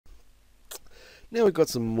Now we've got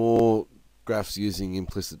some more graphs using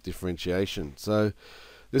implicit differentiation. So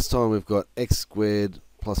this time we've got x squared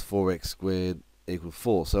plus 4x squared equals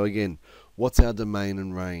 4. So again, what's our domain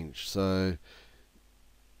and range? So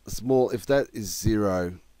small, if that is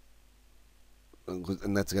 0,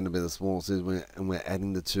 and that's going to be the smallest, and we're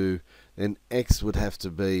adding the 2, then x would have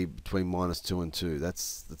to be between -2 and 2.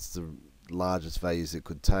 That's the largest values it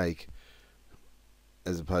could take,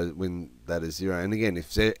 as opposed when that is 0. And again,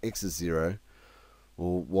 if x is 0,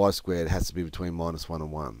 well, y squared has to be between -1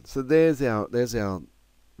 and 1. So there's our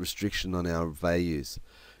restriction on our values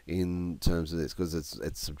in terms of this, because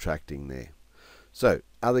it's subtracting there. So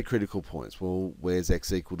other critical points. Well, where's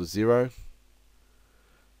x equal to 0?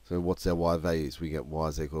 So what's our y values? We get y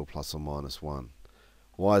is equal to plus or minus 1.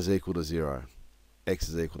 Y is equal to 0. X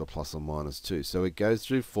is equal to plus or minus 2. So it goes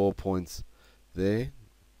through 4 points there,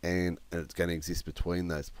 and it's going to exist between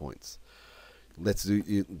those points. Let's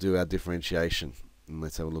do our differentiation, and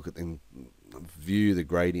let's have a look at and view the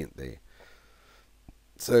gradient there.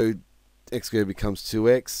 So x squared becomes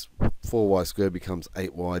 2x, 4y squared becomes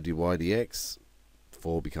 8y dy dx,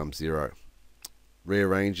 4 becomes 0.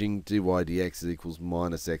 Rearranging, dy dx is equals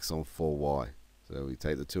minus x on 4y. So we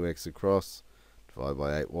take the 2x across, divide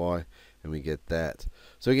by 8y, and we get that.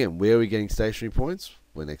 So again, where are we getting stationary points?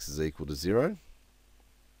 When x is equal to 0.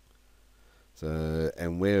 So,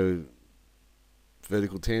 and where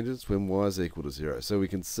vertical tangents? When y is equal to 0. So we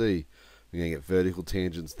can see we're going to get vertical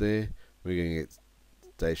tangents there, we're going to get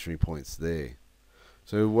stationary points there.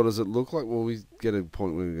 So what does it look like? Well, we get a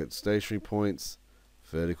point where we get stationary points,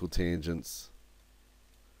 vertical tangents,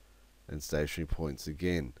 and stationary points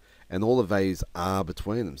again, and all the values are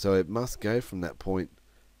between them, so it must go from that point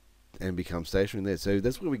and become stationary there. So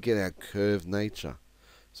that's where we get our curved nature.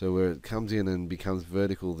 So where it comes in and becomes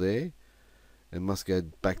vertical there, it must go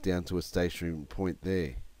back down to a stationary point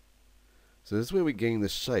there. So this is where we're getting the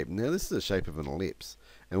shape. Now this is the shape of an ellipse,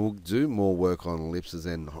 and we'll do more work on ellipses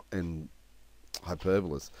and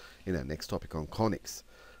hyperbolas in our next topic on conics.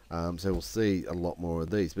 So we'll see a lot more of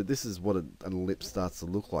these, but this is what an ellipse starts to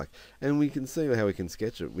look like, and we can see how we can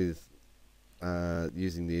sketch it with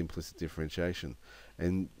using the implicit differentiation,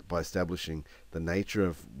 and by establishing the nature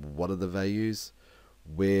of what are the values,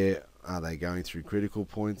 where are they going through critical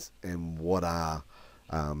points, and what are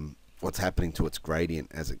what's happening to its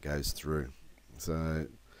gradient as it goes through. So and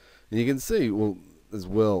you can see, well, as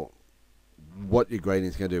well, what your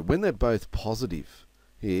gradient is going to do when they're both positive.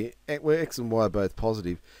 Here, where x and y are both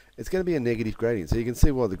positive, it's going to be a negative gradient. So you can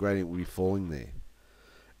see why the gradient will be falling there.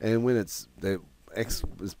 And when it's x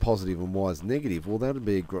is positive and y is negative, well, that would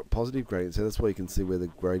be a positive gradient. So that's why you can see where the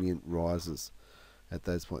gradient rises at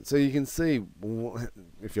those points. So you can see, well,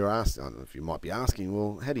 if you're asked, I don't know if you might be asking,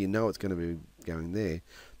 well, how do you know it's going to be going there?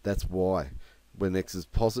 That's why. When x is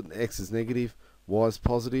positive, x is negative, y is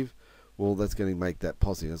positive, well, that's going to make that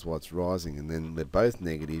positive. That's why it's rising. And then they're both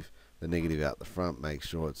negative. The negative out the front makes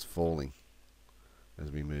sure it's falling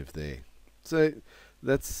as we move there. So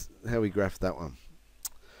that's how we graph that one.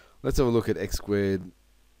 Let's have a look at x squared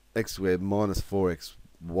minus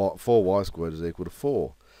 4y squared is equal to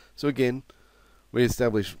 4. So again, we're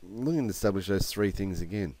looking to establish those three things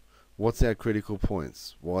again. What's our critical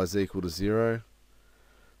points? Y is equal to 0.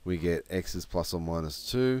 We get x is plus or minus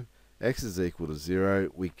 2. X is equal to 0.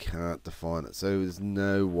 We can't define it. So there's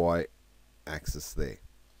no y axis there.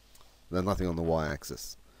 There's nothing on the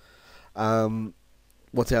y-axis.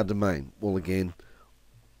 What's our domain? Well, again,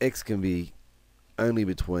 x can be only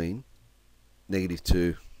between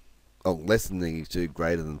 -2, less than -2,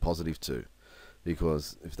 greater than +2,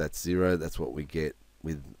 because if that's 0, that's what we get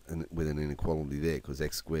with an inequality there, because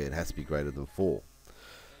x squared has to be greater than 4.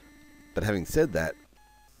 But having said that,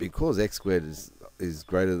 because x squared is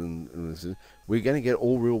greater than, we're going to get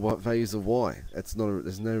all real values of y. There's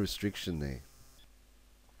no restriction there.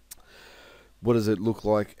 What does it look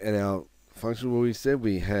like at our function? Well, we said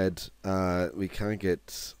we had we can't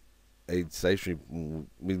get a stationary.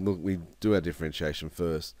 We do our differentiation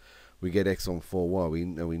first. We get x on 4y.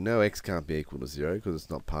 We know x can't be equal to 0 because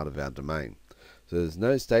it's not part of our domain. So there's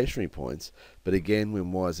no stationary points. But again,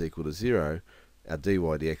 when y is equal to 0, our dy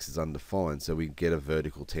dx is undefined. So we get a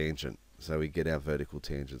vertical tangent. So we get our vertical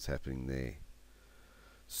tangents happening there.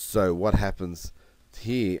 So what happens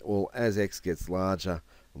here? Well, as x gets larger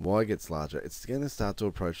and y gets larger, it's going to start to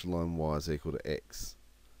approach the line y is equal to x,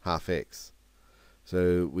 half x.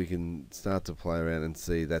 So we can start to play around and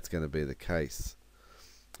see that's going to be the case.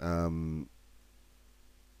 So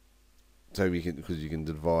we can, because you can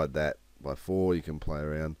divide that by 4, you can play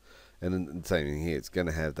around, and then the same thing here. It's going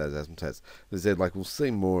to have those asymptotes. As I said, like, we'll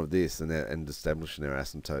see more of this and establishing our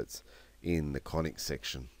asymptotes in the conic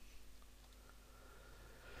section.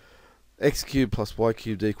 X cubed plus y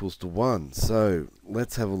cubed equals to 1. So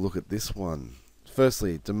let's have a look at this one.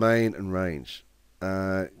 Firstly, domain and range.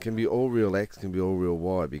 Can be all real x, can be all real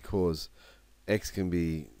y, because x can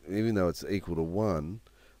be, even though it's equal to 1,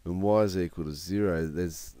 when y is equal to 0,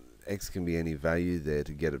 there's x can be any value there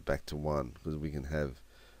to get it back to 1, because we can have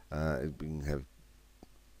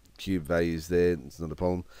cube values there, it's not a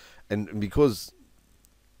problem. And because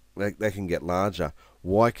they can get larger,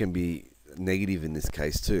 y can be negative in this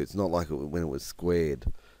case too. It's not like when it was squared,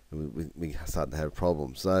 we start to have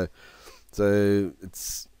problems. So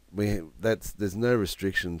it's there's no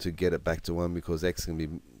restriction to get it back to 1, because x can be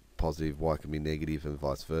positive, y can be negative, and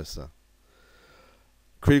vice versa.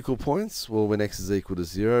 Critical points, well, when x is equal to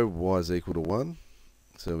 0, y is equal to 1.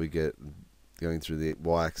 So we get going through the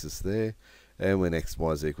y-axis there. And when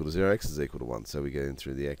y is equal to 0, x is equal to 1. So we go in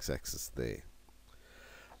through the x-axis there.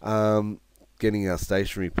 Getting our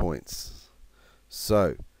stationary points.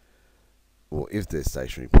 So, or if they're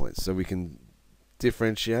stationary points. So we can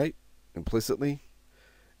differentiate implicitly.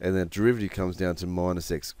 And then derivative comes down to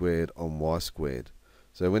minus x squared on y squared.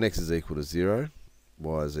 So when x is equal to 0,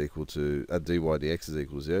 y is equal to dy dx is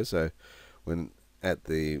equal to 0. So when at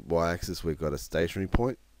the y-axis we've got a stationary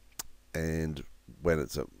point, and when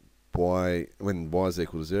it's at when y is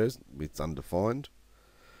equal to 0, it's undefined.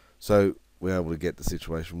 So we're able to get the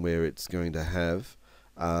situation where it's going to have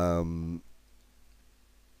a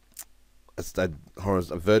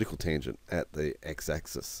vertical tangent at the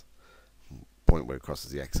x-axis, point where it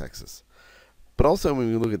crosses the x-axis. But also when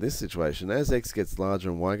we look at this situation, as x gets larger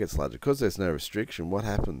and y gets larger, because there's no restriction, what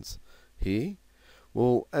happens here?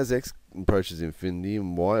 Well, as x approaches infinity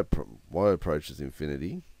and y approaches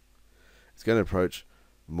infinity, it's going to approach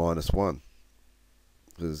minus 1.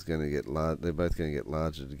 Because it's going to get they're both going to get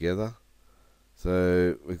larger together.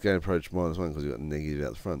 So we're going to approach minus 1 because we've got a negative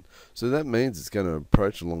out the front. So that means it's going to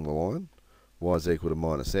approach along the line, y is equal to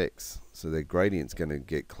minus x. So their gradient's going to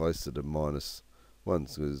get closer to minus 1.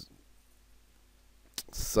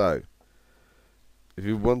 So if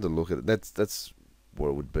you want to look at it, that's what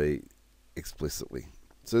it would be explicitly.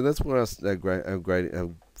 So that's where our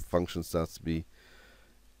function starts to be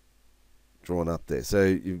drawn up there.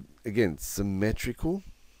 So again, symmetrical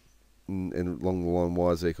and along the line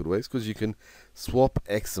y is equal to x, because you can swap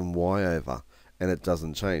x and y over and it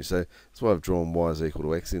doesn't change. So that's why I've drawn y is equal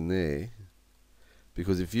to x in there,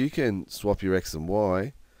 because if you can swap your x and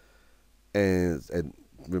y and it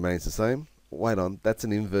remains the same, wait on, that's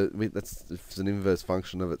an inverse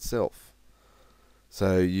function of itself.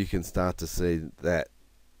 So you can start to see that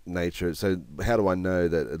nature. So how do I know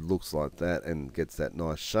that it looks like that and gets that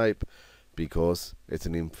nice shape? Because it's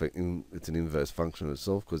an inverse function of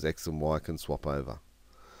itself, because x and y can swap over.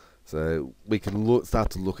 So we can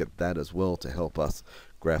start to look at that as well to help us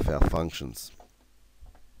graph our functions.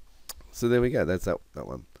 So there we go, that's that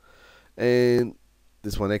one. And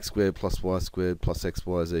this one, x squared plus y squared plus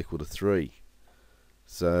xy is equal to 3.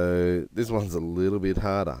 So this one's a little bit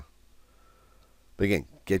harder. But again,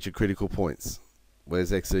 get your critical points.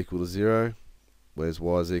 Where's x equal to 0? Where's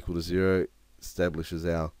y is equal to 0? Establishes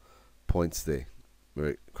our points there, where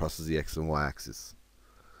it crosses the x and y axis.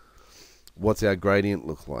 What's our gradient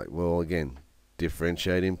look like? Well, again,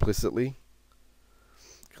 differentiate implicitly,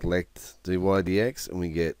 collect dy dx, and we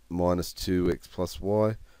get minus 2x plus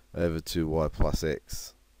y over 2y plus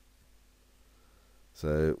x.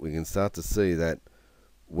 So we can start to see that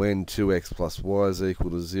when 2x plus y is equal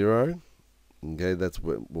to 0, okay, that's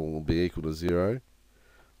what will be equal to 0.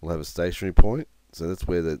 We'll have a stationary point. So that's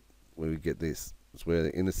where we get this. It's where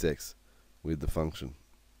it intersects with the function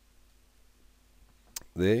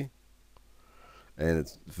there, and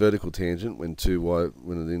it's vertical tangent when it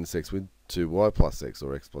intersects with 2y plus x,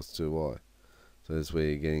 or x plus 2y. So that's where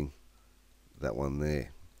you're getting that one there.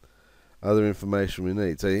 Other information we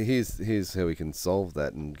need. So here's how we can solve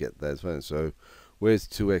that and get those values. So where's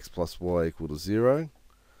 2x plus y equal to 0?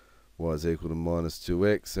 Y is equal to minus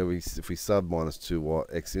 2x. So if we sub minus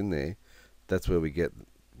 2x in there, that's where we get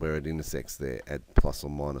where it intersects there at plus or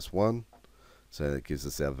minus 1. So that gives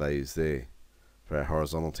us our values there for our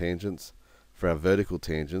horizontal tangents. For our vertical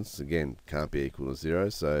tangents, again, can't be equal to 0,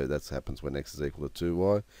 so that happens when x is equal to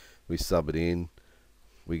 2y. We sub it in,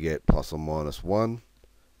 we get plus or minus 1,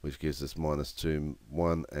 which gives us minus 2,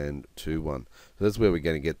 1, and 2, 1. So that's where we're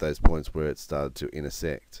going to get those points where it started to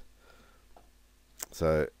intersect.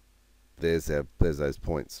 So there's those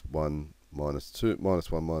points. 1, minus 2, minus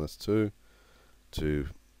 1, minus 2, 2,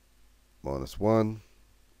 minus 1,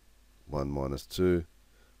 1, minus 2,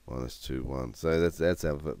 minus 2, 1. So that's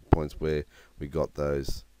our points where we got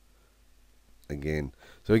those again.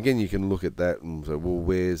 So again, you can look at that and say, well,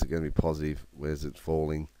 where's it going to be positive? Where's it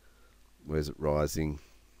falling? Where's it rising,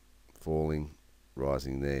 falling,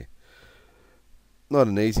 rising there? Not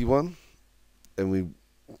an easy one, and we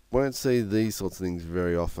won't see these sorts of things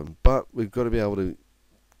very often, but we've got to be able to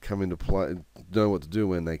come into play, know what to do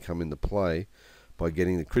when they come into play by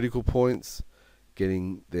getting the critical points,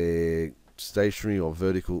 getting their stationary or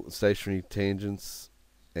vertical stationary tangents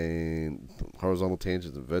and horizontal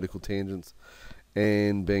tangents and vertical tangents,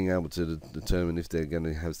 and being able to determine if they're going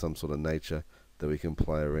to have some sort of nature that we can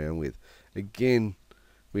play around with. Again,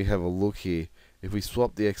 we have a look here. If we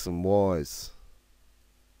swap the x and y's,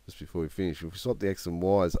 just before we finish, if we swap the x and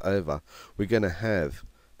y's over, we're going to have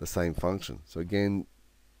the same function. So again,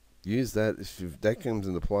 use that. If that comes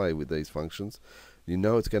into play with these functions, you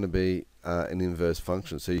know it's going to be an inverse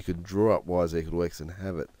function. So you could draw up y is equal to x and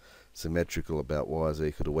have it symmetrical about y is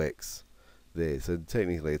equal to x there. So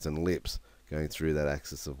technically it's an ellipse going through that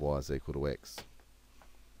axis of y is equal to x.